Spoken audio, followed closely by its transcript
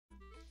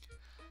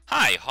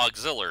Hi,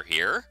 Hogziller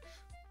here.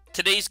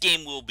 Today's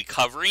game we'll be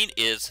covering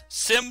is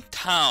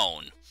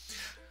SimTown.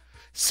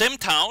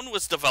 SimTown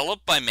was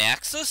developed by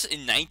Maxis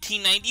in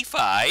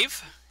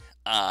 1995.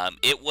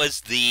 It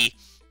was the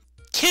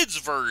kids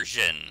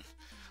version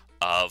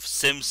of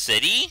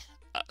SimCity,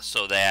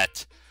 so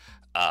that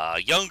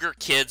younger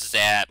kids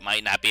that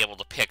might not be able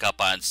to pick up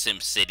on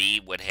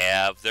SimCity would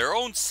have their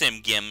own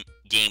sim game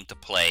to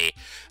play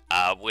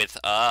with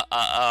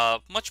a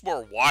much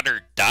more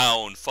watered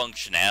down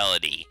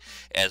functionality,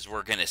 as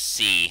we're going to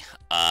see.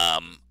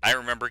 I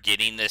remember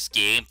getting this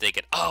game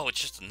thinking, oh,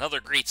 it's just another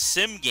great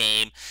sim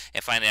game,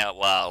 and finding out,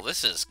 well,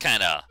 this is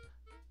kind of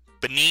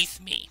beneath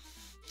me.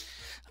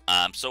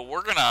 So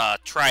we're going to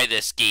try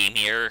this game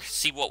here,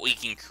 see what we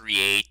can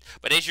create.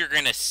 But as you're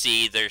going to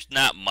see, there's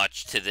not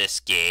much to this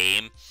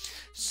game.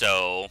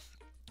 So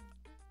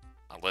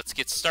let's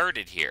get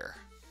started here.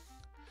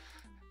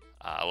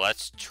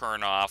 Let's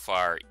turn off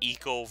our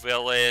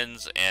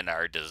eco-villains and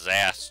our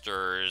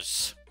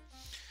disasters.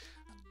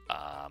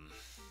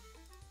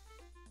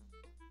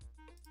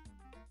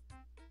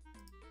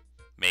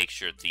 Make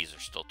sure these are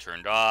still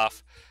turned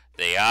off.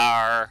 They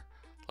are.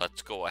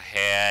 Let's go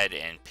ahead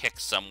and pick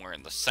somewhere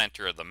in the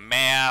center of the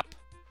map.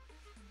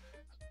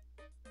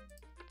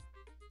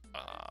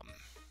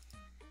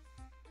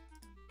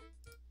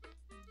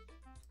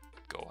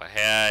 Go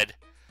ahead.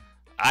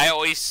 I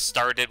always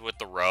started with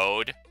the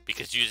road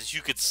because, as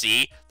you could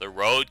see, the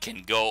road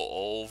can go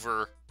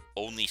over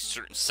only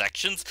certain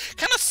sections.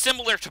 Kind of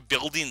similar to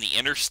building the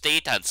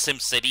interstate on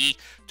SimCity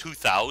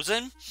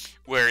 2000,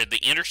 where the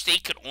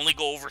interstate could only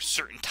go over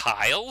certain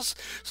tiles.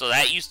 So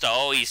that used to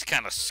always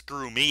kind of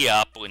screw me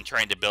up when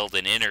trying to build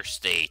an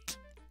interstate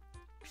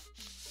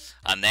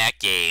on that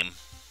game,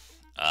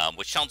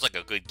 which sounds like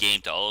a good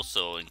game to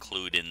also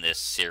include in this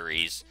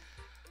series.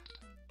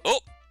 Oh,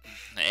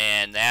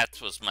 and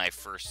that was my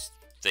first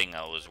thing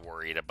I was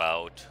worried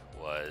about,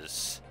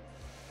 was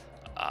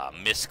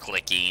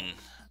misclicking.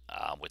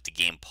 With the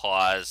game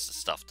pause, the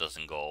stuff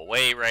doesn't go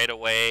away right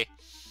away.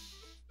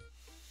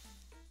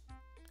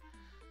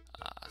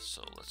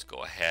 So let's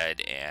go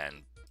ahead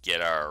and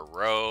get our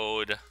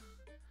road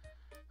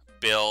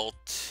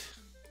built.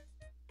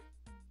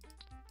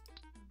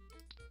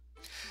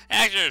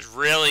 Actually, there's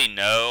really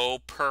no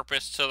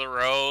purpose to the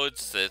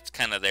roads. It's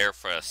kind of there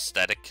for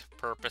aesthetic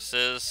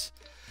purposes.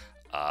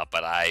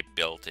 But I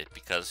built it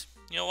because,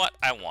 you know what,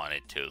 I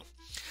wanted to.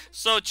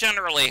 So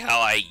generally how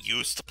I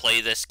used to play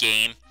this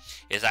game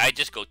is I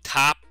just go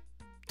top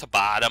to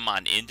bottom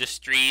on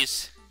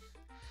industries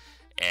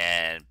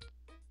and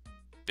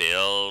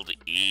build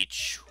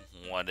each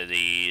one of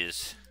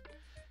these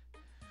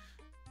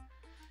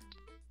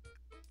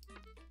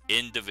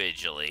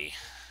individually.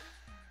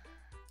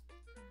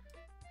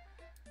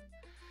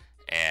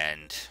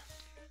 And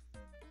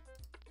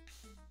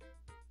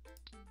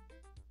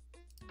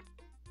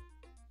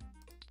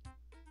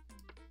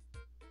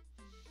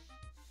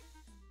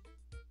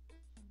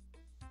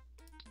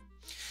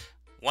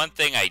one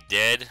thing I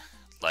did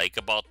like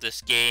about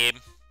this game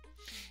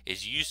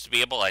is you used to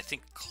be able, I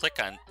think, click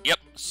on,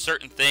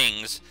 certain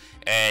things,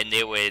 and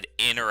they would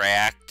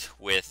interact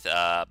with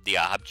the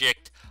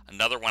object.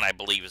 Another one, I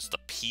believe, is the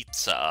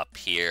pizza up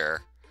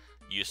here.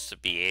 Used to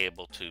be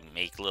able to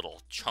make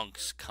little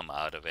chunks come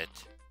out of it.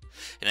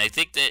 And I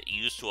think that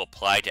used to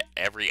apply to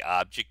every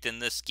object in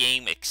this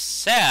game,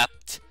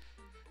 except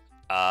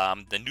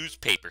the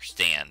newspaper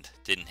stand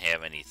didn't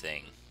have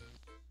anything.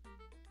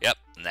 Yep,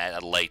 and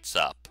that lights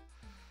up.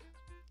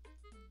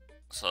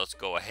 So let's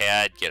go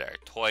ahead, get our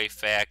toy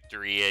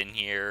factory in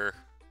here.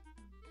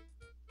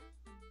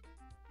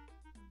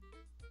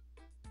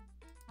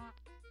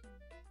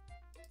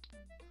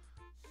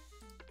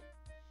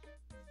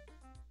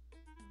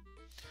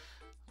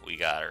 We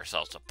got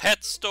ourselves a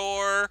pet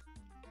store,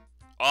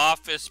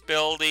 office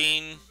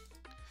building,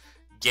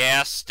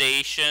 gas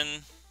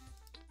station.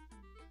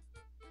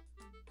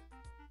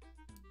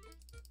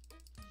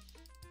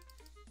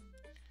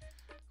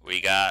 We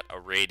got a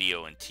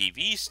radio and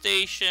TV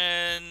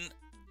station.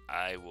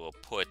 I will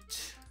put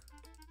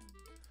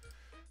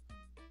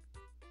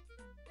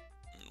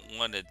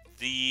one of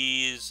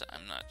these.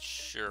 I'm not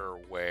sure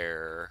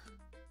where.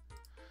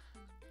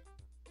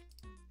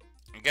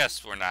 I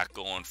guess we're not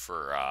going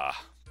for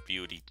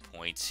beauty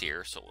points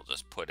here, so we'll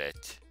just put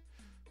it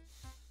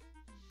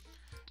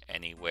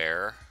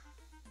anywhere.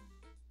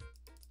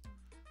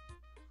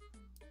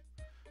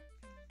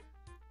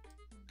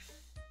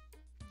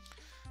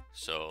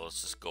 So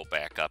let's just go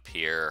back up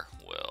here.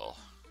 We'll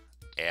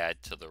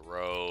add to the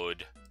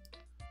road.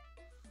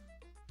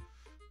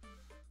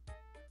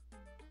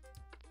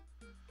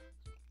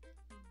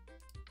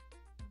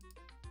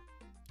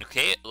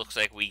 Okay, it looks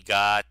like we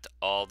got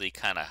all the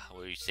kind of,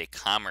 what do you say,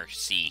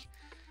 commerce-y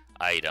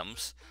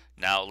items.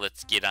 Now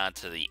let's get on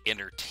to the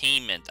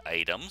entertainment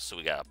items. So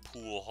we got a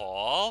pool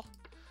hall,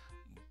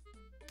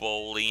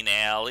 bowling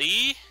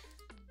alley,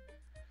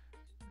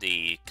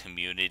 the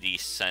community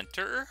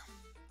center,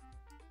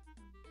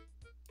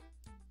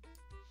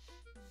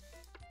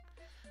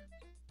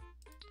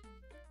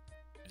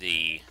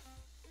 the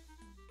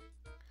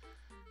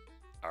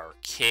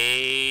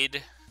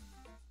arcade.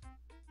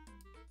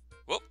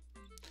 Whoop.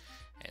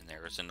 And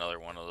there's another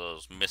one of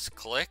those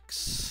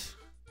misclicks.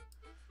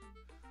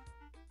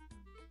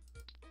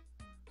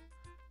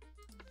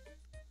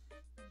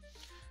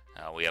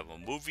 We have a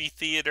movie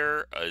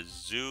theater, a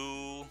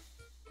zoo,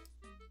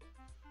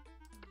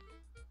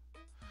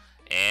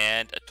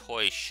 and a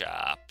toy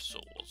shop.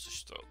 So we'll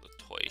just throw the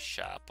toy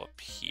shop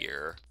up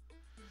here.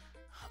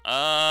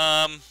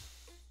 Now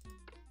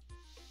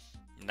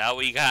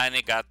we kind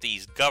of got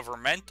these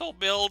governmental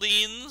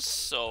buildings.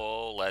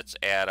 So let's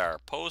add our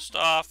post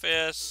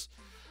office,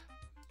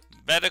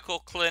 medical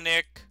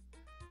clinic,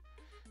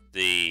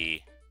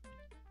 the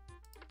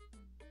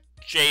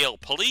jail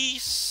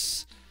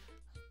police.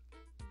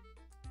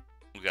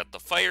 We got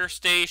the fire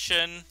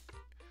station,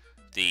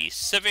 the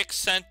civic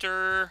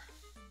center,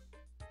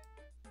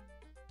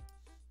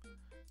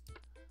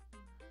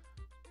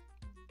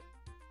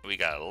 we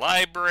got a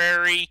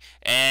library,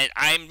 and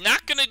I'm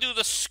not going to do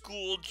the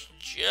school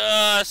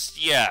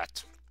just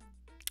yet.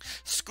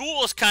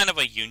 School is kind of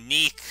a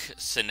unique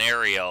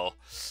scenario.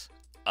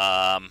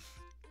 As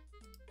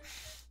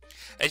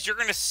you're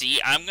going to see,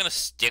 I'm going to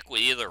stick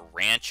with either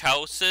ranch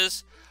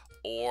houses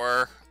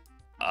or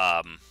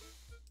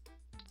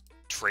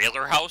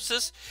trailer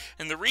houses.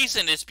 And the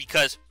reason is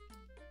because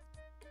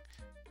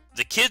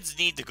the kids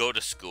need to go to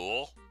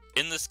school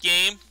in this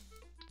game.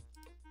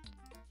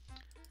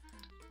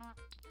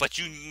 But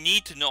you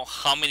need to know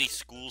how many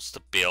schools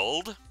to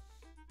build.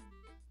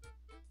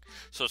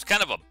 So it's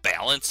kind of a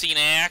balancing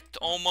act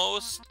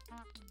almost.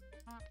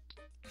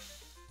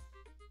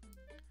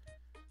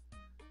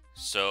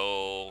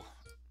 So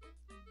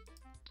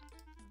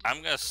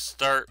I'm going to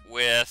start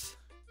with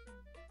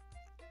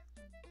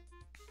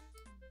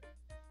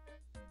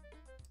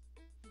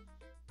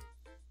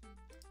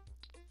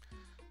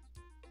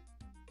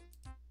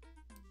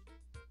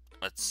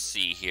let's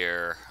see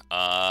here.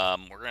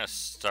 We're going to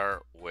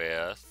start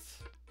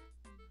with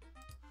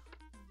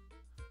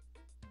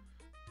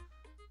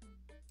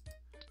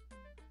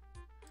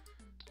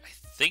I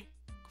think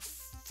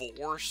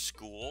 4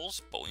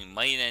 schools, but we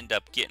might end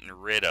up getting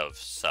rid of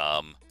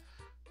some.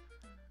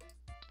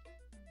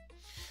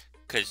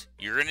 Because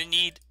you're going to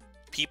need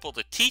people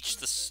to teach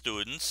the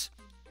students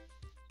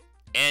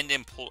and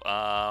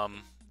the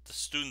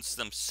students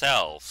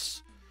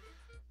themselves.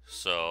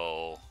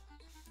 So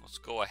let's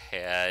go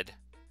ahead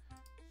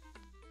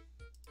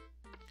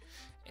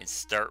and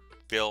start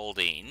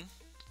building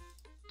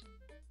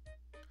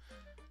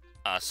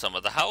some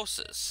of the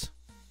houses.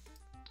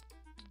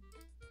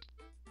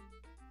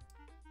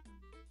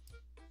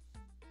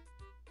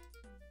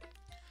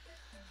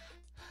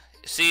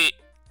 See,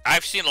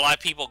 I've seen a lot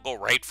of people go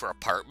right for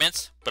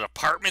apartments, but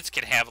apartments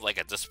can have like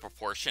a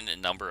disproportionate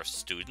number of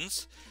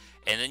students,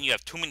 and then you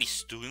have too many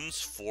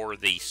students for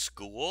the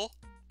school.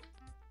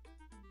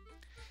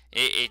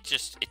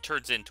 It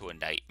turns into a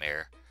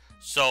nightmare.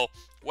 So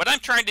what I'm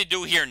trying to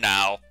do here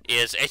now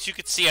is, as you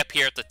can see up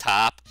here at the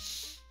top,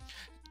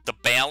 the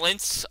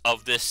balance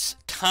of this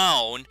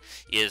town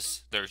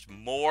is there's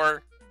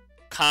more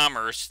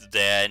commerce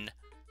than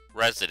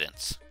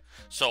residents.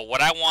 So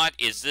what I want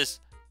is this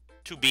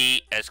to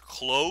be as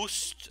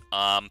close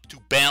to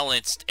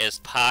balanced as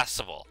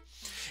possible.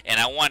 And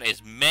I want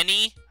as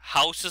many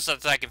houses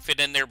as I can fit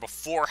in there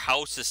before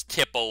houses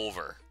tip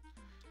over.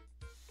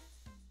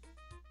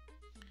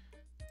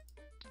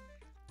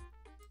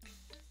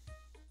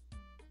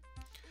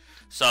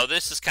 So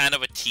this is kind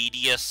of a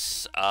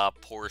tedious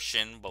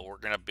portion, but we're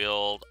going to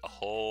build a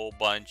whole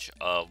bunch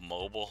of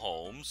mobile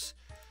homes.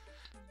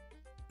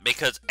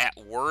 Because at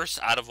worst,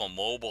 out of a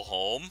mobile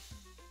home,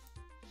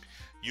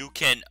 you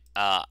can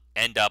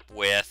end up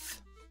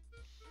with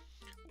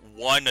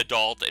 1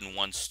 adult and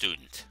 1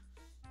 student.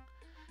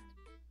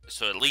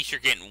 So at least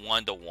you're getting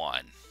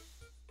 1-to-1.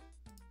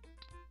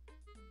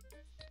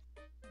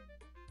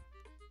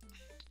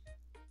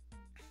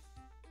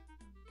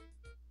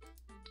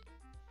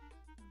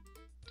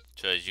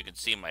 So as you can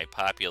see, my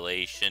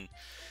population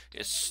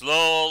is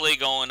slowly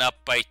going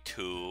up by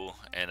 2,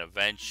 and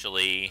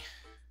eventually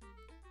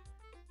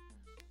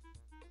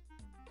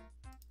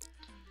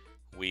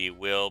we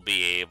will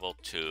be able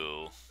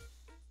to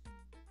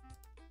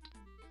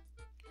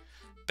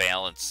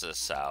balance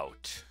this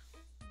out.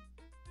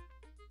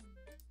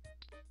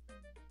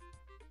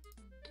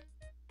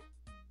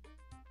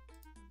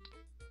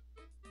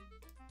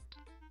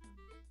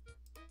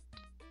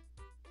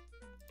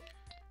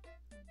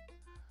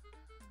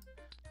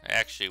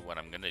 Actually, what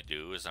I'm going to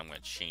do is I'm going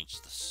to change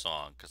the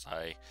song, because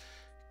I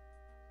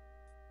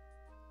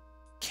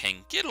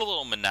can get a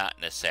little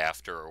monotonous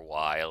after a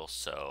while,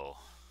 so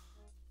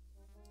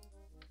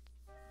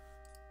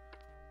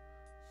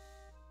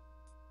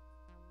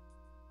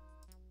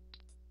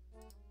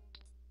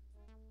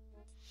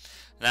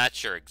not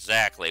sure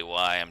exactly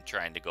why I'm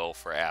trying to go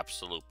for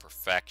absolute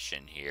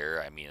perfection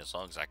here. I mean, as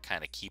long as I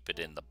kind of keep it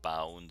in the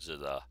bounds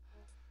of the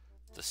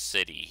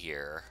city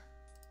here.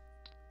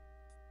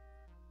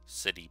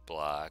 City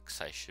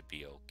blocks, I should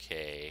be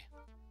okay.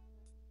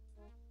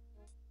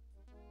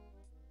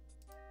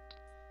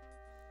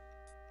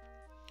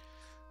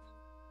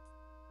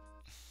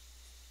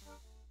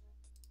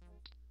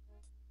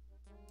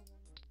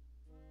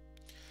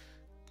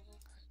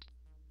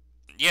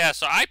 Yeah,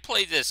 so I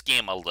played this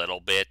game a little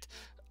bit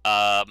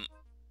um,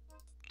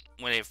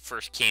 when it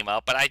first came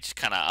out, but I just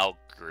kind of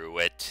outgrew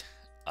it.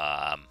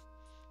 Um,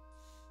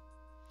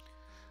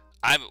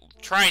 I'm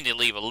trying to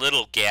leave a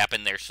little gap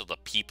in there so the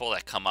people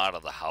that come out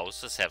of the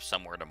houses have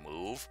somewhere to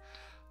move.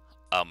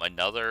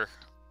 Another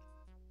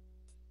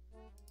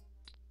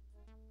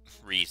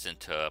reason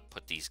to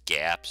put these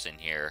gaps in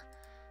here.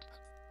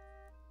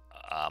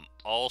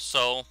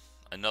 Also,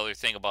 another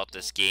thing about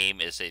this game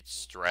is it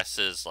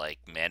stresses like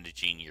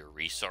managing your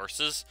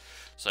resources.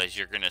 So as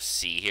you're going to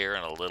see here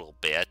in a little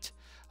bit,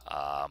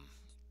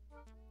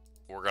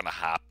 we're going to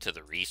hop to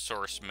the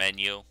resource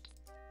menu.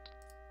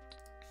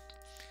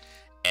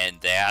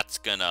 And that's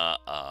going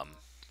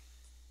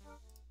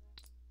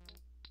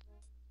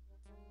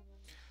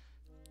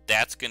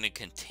to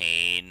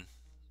contain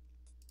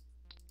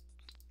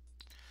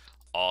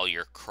all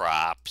your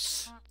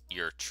crops,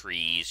 your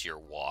trees, your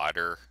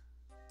water.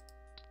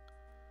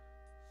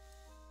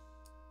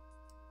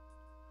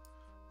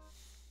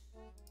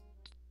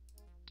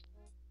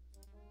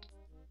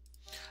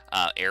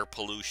 Air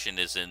pollution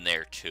is in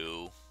there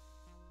too.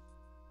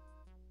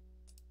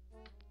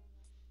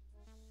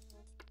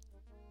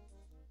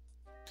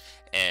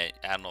 And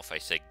I don't know if I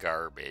said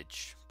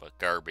garbage, but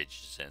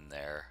garbage is in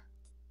there.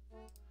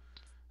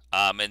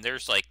 And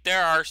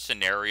there are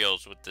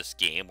scenarios with this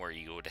game where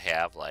you would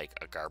have like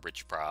a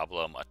garbage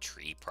problem, a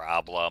tree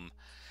problem,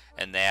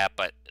 and that,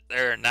 but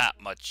they're not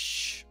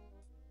much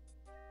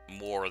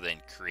more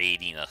than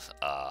creating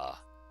a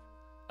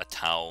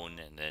town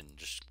and then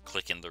just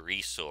clicking the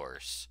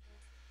resource.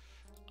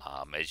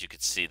 As you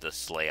can see,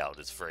 this layout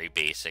is very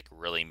basic,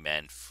 really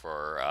meant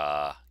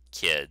for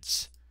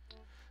kids.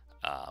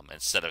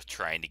 Instead of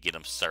trying to get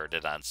them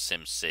started on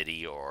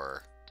SimCity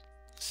or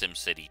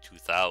SimCity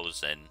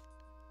 2000.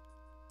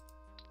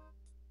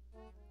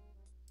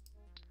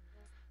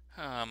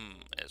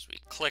 As we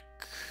click,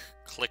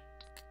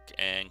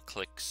 and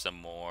click some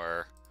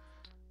more,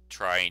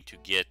 trying to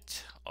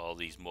get all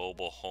these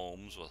mobile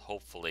homes with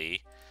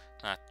hopefully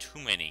not too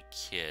many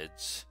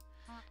kids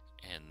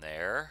in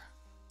there.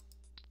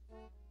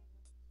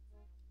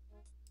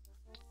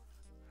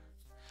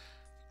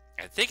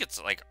 I think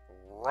it's like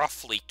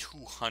roughly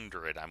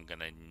 200 I'm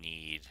gonna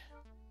need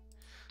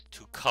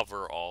to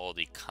cover all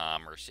the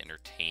commerce,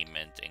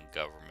 entertainment, and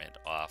government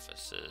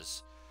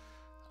offices.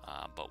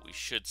 But we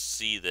should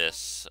see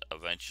this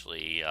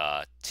eventually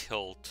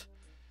tilt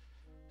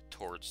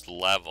towards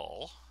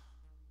level.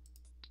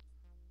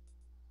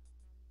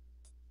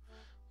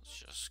 Let's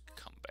just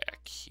come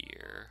back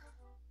here.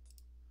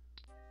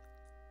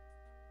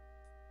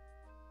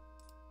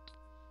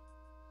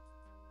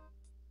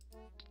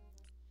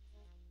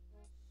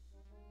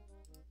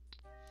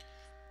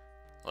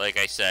 Like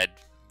I said,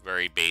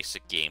 very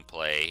basic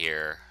gameplay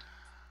here.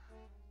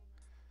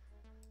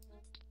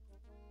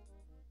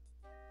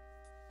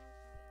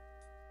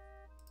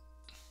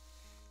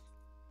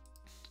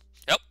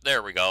 Yep,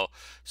 there we go.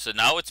 So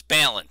now it's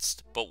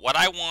balanced. But what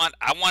I want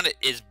it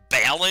is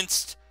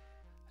balanced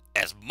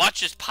as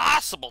much as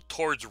possible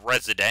towards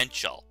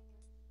residential.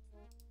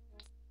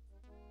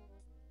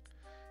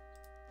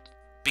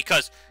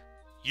 Because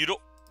you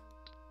don't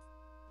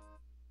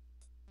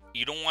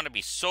want to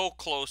be so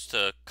close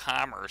to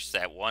commerce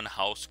that one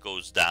house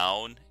goes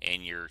down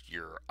and you're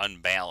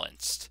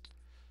unbalanced.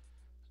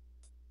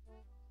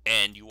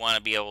 And you want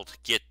to be able to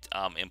get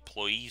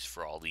employees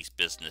for all these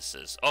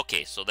businesses.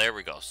 Okay, so there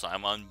we go. So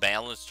I'm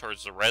unbalanced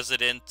towards the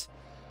resident.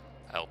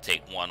 I'll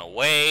take one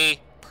away.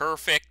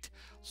 Perfect.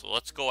 So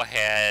let's go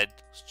ahead.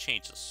 Let's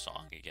change the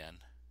song again.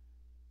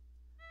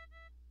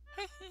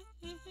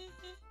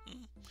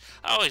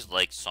 I always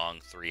like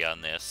song 3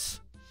 on this.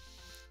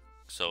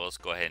 So let's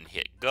go ahead and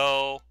hit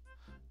go.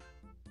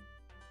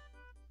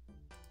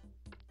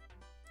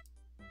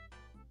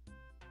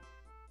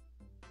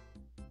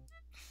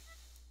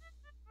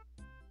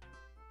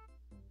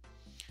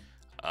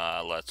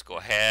 Let's go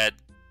ahead.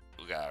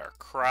 We got our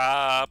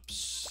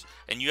crops.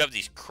 And you have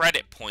these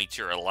credit points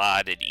you're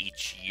allotted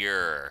each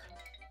year.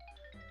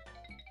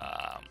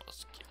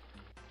 Let's get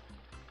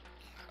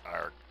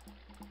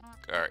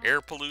our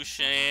air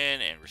pollution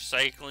and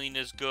recycling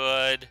is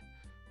good.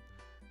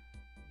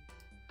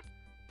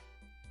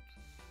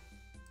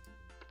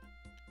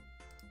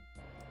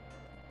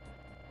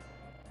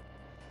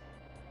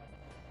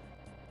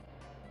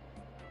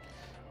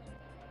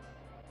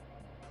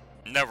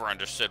 Never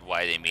understood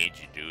why they made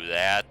you do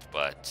that,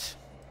 but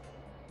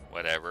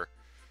whatever.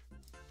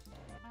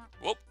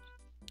 Whoop.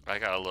 I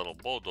got a little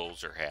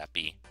bulldozer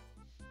happy.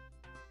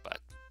 But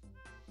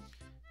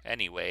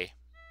anyway.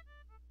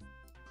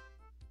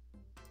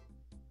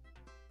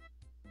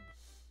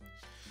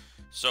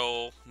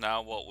 So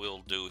now what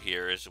we'll do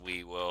here is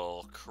we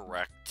will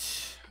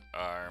correct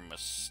our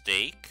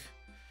mistake.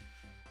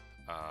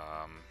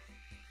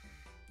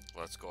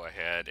 Let's go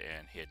ahead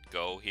and hit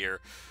go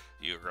here.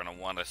 You're going to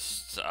want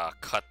to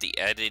cut the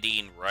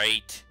editing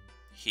right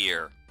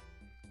here.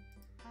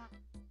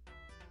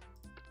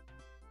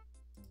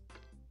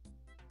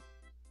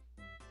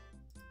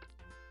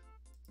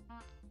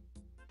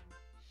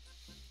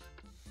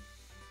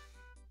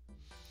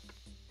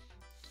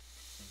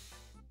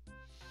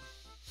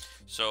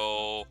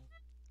 So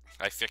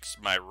I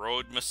fixed my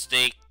road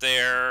mistake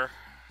there.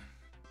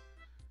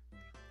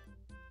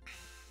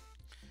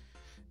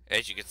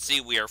 As you can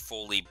see, we are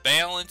fully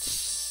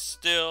balanced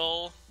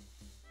still.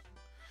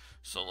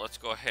 So let's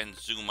go ahead and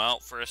zoom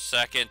out for a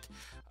second.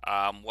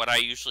 What I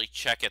usually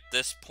check at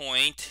this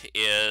point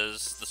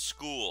is the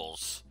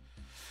schools.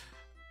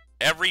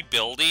 Every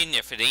building,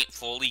 if it ain't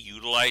fully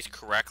utilized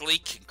correctly,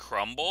 can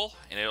crumble,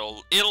 and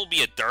it'll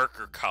be a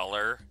darker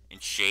color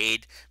and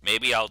shade.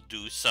 Maybe I'll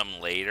do some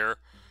later,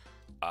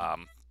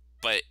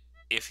 but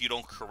if you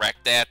don't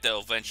correct that, they'll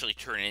eventually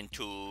turn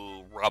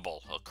into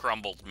rubble, a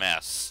crumbled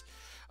mess.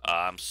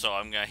 So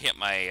I'm gonna hit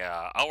my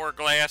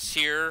hourglass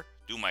here,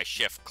 do my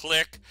shift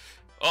click.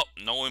 Oh,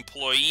 no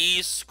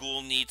employees.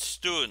 School needs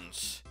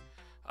students.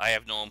 I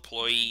have no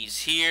employees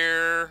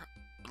here.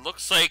 It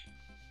looks like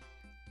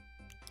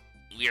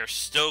we are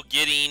still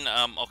getting,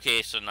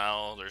 okay, so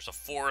now there's a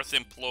 4th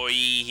employee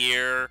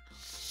here.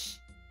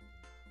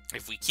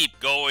 If we keep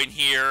going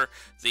here,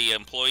 the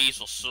employees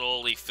will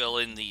slowly fill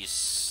in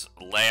these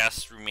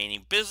last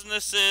remaining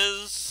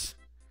businesses.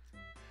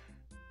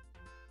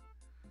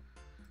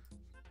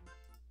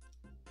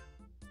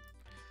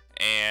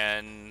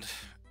 And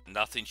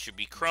nothing should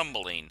be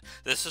crumbling.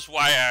 This is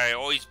why I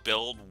always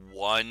build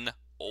one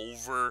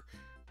over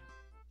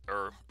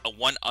or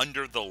one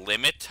under the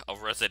limit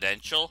of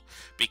residential,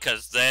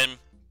 because then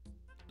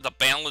the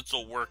balance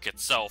will work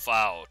itself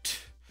out.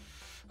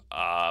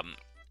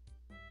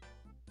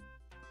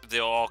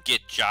 They'll all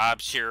get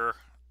jobs here.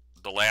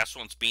 The last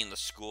one's being the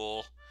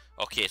school.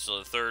 Okay, so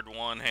the third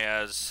one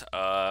has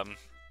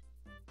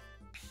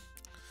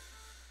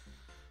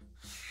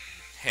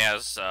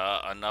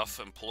enough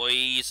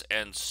employees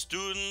and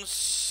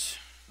students.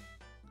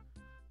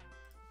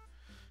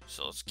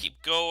 So let's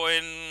keep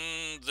going.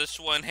 This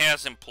one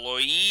has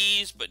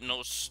employees but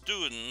no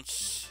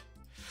students.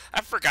 I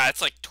forgot,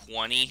 it's like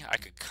 20. I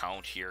could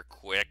count here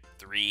quick.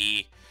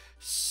 3,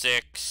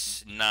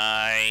 6,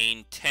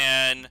 9,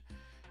 10,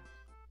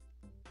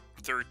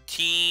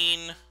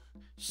 13,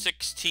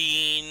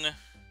 16.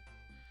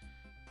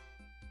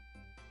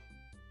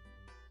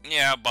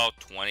 Yeah, about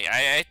 20.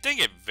 I think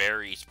it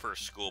varies per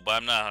school, but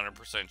I'm not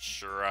 100%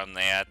 sure on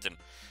that. And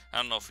I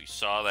don't know if you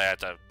saw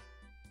that.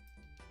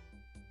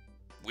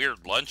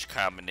 Weird lunch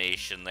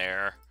combination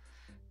there.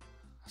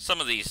 Some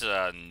of these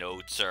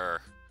notes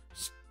or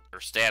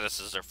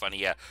statuses are funny.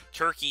 Yeah,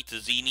 turkey,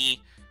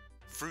 tzatziki,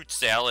 fruit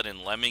salad,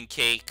 and lemon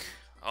cake.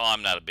 Oh,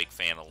 I'm not a big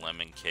fan of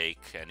lemon cake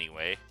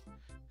anyway.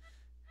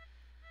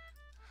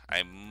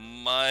 I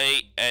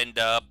might end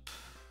up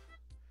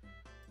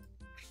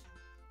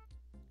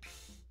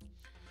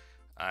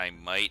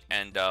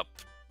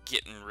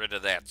getting rid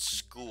of that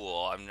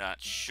school. I'm not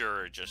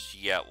sure just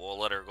yet. We'll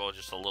let her go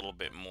just a little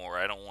bit more.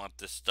 I don't want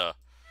this to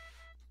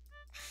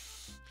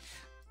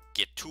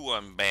get too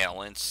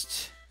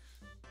unbalanced.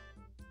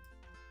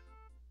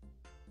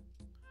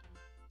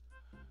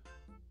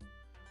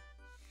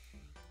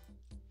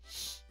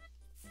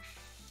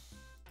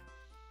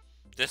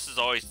 This is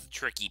always the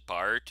tricky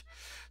part.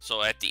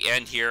 So at the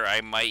end here,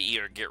 I might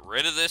either get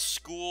rid of this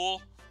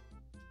school.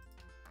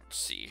 Let's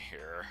see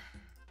here.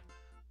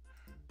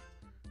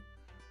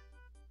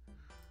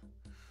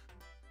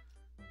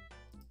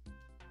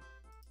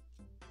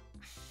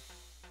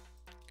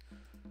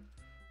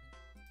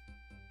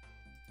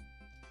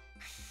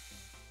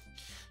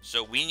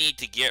 So we need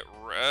to get,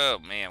 oh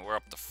man, we're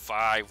up to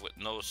 5 with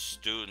no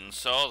students.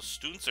 So the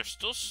students are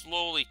still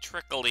slowly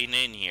trickling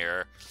in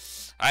here.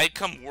 I'd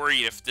come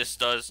worried if this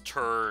does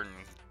turn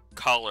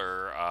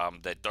color,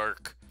 that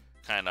dark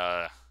kind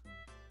of,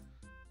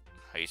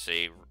 how you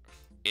say,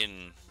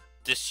 in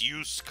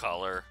disuse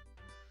color.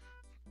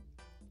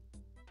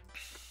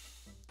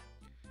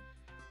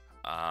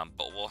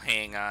 But we'll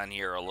hang on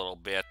here a little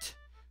bit.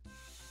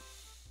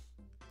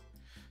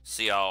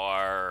 See how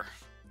our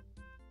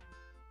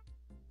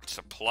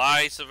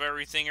supplies of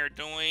everything are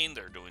doing.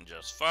 They're doing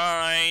just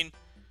fine.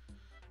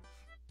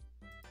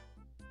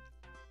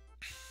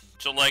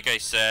 So like I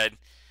said,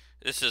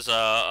 this is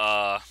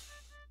a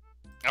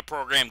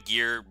program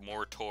geared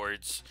more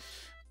towards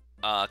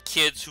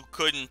kids who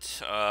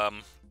couldn't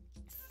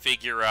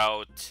figure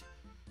out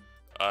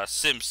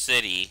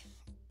SimCity.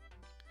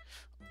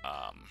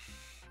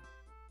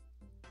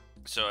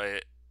 So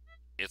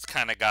it's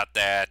kind of got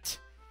that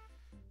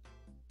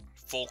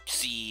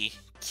folksy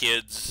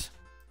kids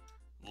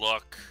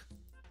look.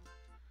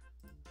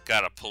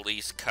 Got a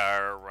police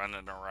car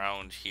running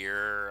around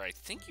here. I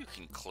think you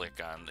can click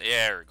on,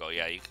 there we go.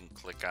 Yeah, you can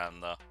click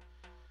on the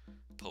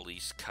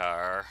police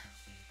car.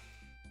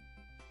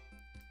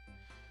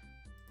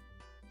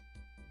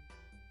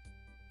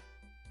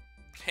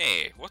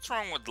 Hey, what's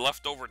wrong with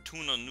leftover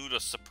tuna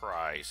noodle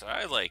surprise?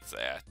 I like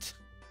that.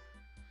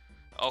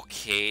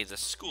 Okay, the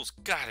school's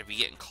gotta be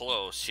getting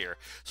close here.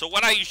 So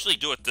what I usually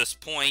do at this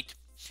point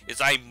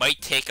is I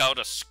might take out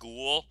a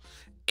school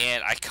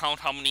and I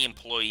count how many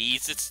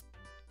employees it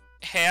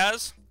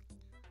has,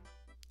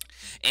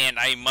 and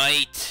I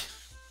might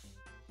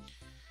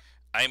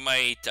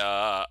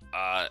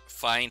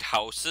find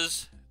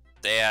houses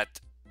that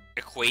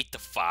equate to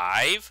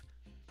 5.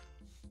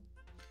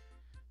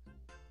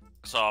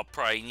 So I'll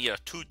probably need a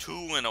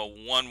 2-2 and a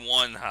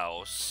 1-1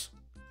 house.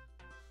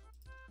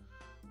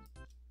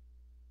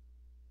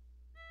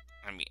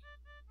 I mean,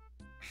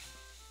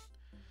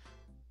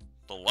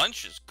 the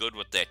lunch is good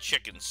with that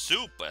chicken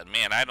soup, but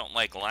man, I don't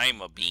like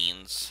lima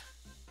beans.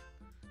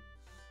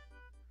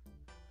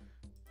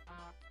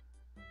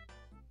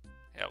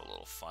 Have a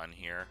little fun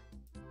here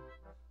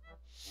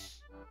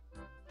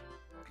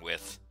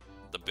with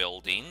the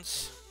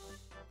buildings.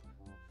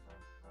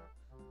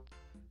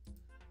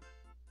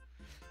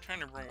 Trying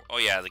to remember. Oh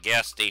yeah, the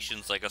gas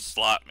station's like a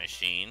slot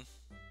machine.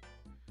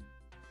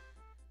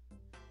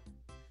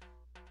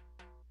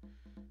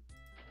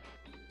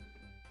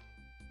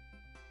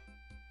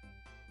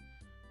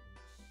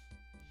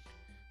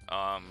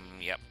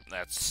 Yep,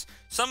 that's...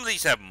 Some of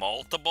these have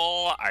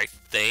multiple, I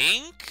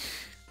think.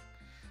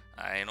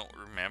 I don't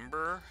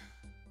remember.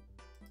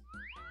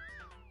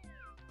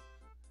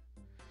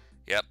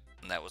 Yep,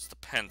 and that was the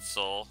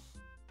pencil.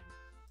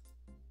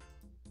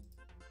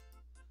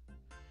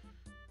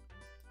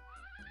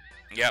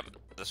 Yep,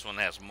 this one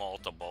has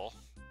multiple.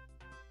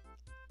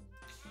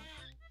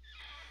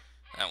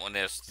 That one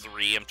has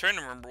 3. I'm trying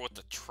to remember what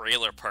the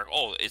trailer park...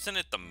 Oh, isn't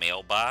it the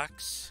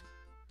mailbox?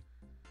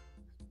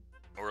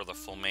 Or the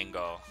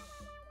flamingo?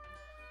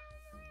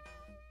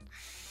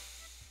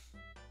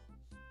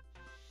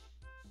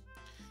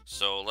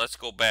 So let's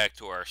go back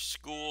to our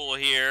school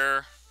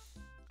here.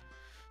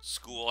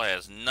 School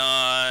has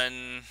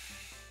none.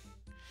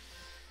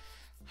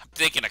 I'm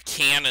thinking a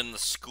can in the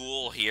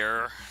school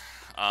here,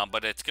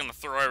 but it's going to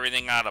throw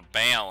everything out of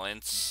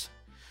balance.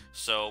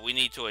 So we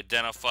need to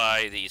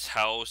identify these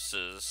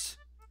houses.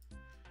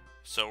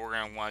 So we're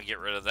going to want to get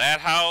rid of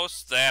that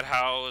house, that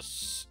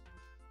house.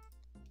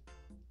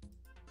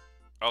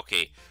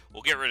 Okay,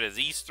 we'll get rid of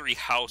these 3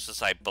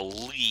 houses, I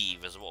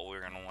believe, is what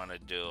we're going to want to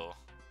do.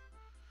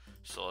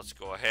 So let's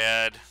go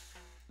ahead.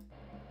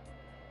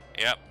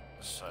 Yep,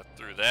 so I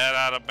threw that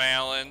out of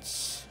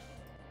balance.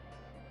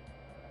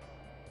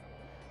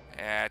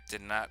 That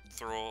did not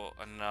throw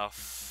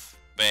enough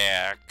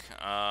back.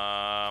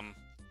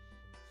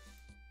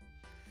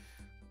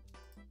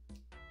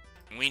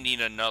 We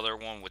need another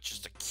one with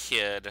just a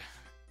kid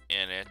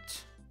in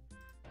it.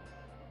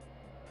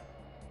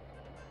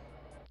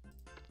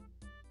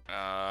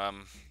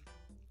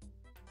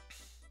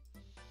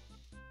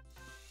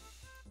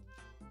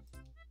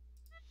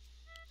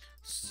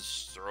 Let's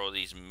just throw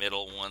these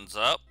middle ones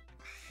up.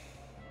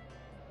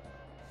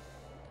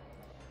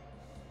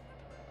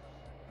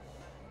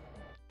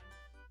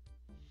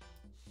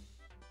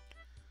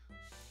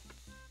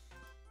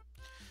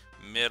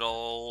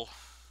 Middle.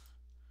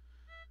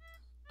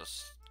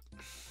 Let's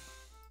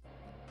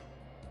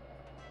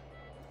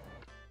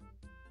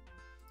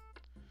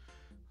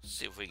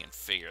see if we can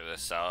figure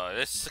this out.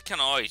 This can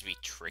always be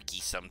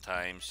tricky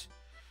sometimes,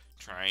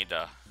 trying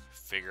to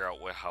figure out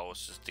what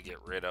houses to get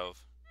rid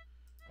of.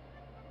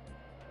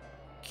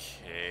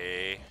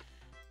 Okay.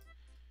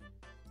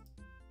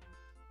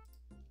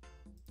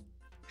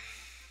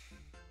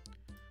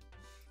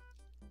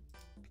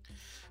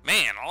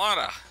 Man, a lot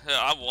of...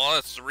 well,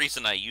 that's the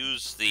reason I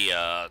use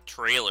the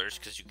trailers,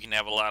 because you can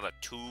have a lot of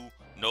 2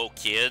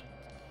 no-kid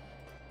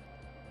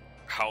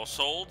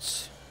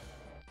households.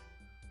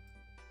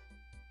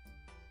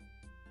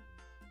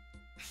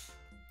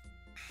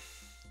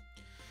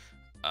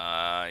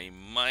 I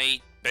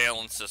might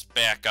balance this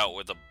back out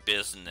with a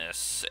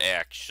business,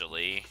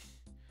 actually,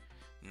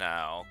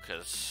 now,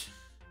 because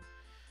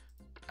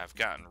I've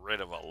gotten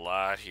rid of a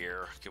lot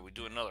here. Can we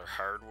do another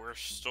hardware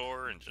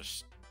store and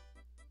just...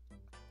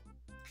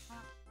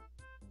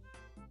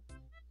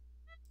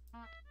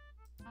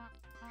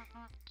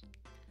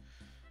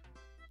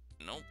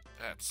 Nope,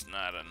 that's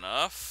not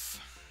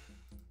enough.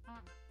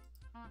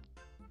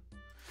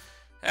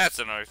 That's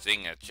another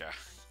thing that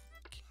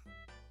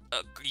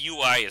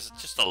UI is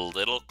just a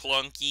little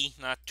clunky,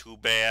 not too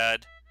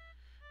bad.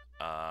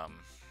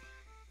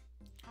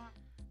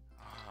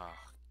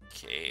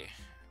 Okay,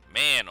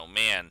 man, oh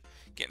man,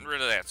 getting rid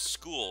of that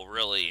school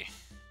really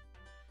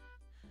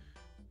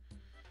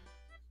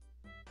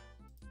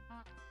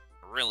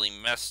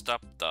messed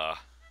up the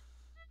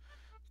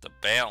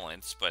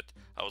balance, but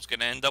I was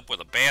gonna end up with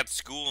a bad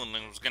school, and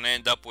I was gonna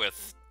end up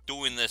with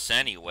doing this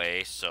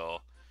anyway,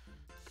 so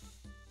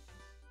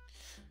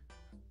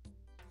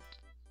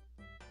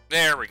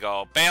there we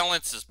go.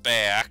 Balance is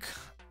back.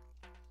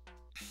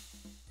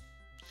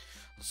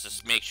 Let's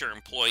just make sure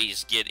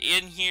employees get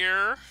in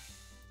here.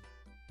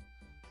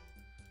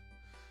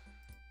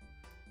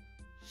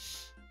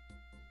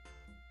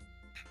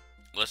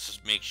 Let's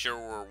just make sure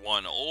we're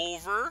 1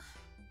 over.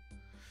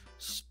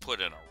 Let's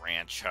put in a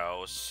ranch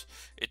house.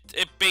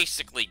 It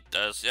basically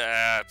does...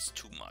 it's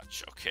too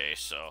much. Okay,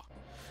 so...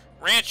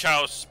 Ranch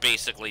house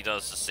basically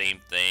does the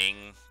same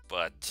thing,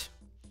 but...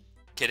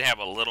 Could have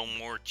a little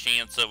more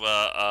chance of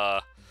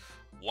a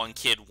 1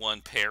 kid,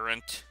 1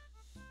 parent.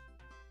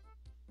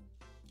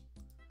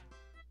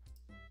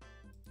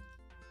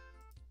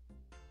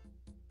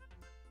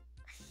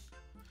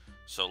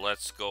 So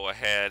let's go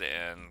ahead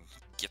and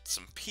get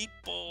some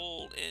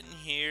people in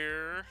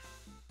here.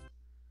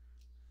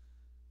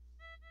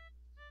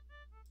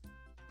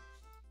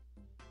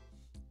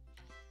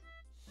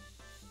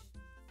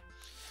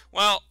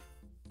 Well,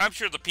 I'm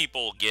sure the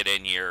people will get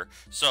in here.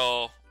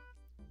 So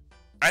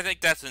I think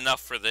that's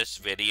enough for this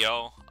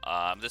video.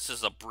 This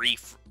is a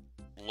brief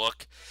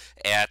look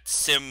at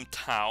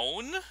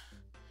SimTown.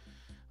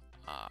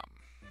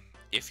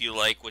 If you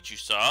like what you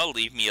saw,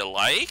 leave me a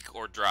like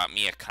or drop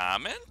me a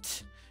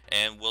comment,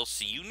 and we'll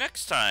see you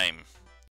next time.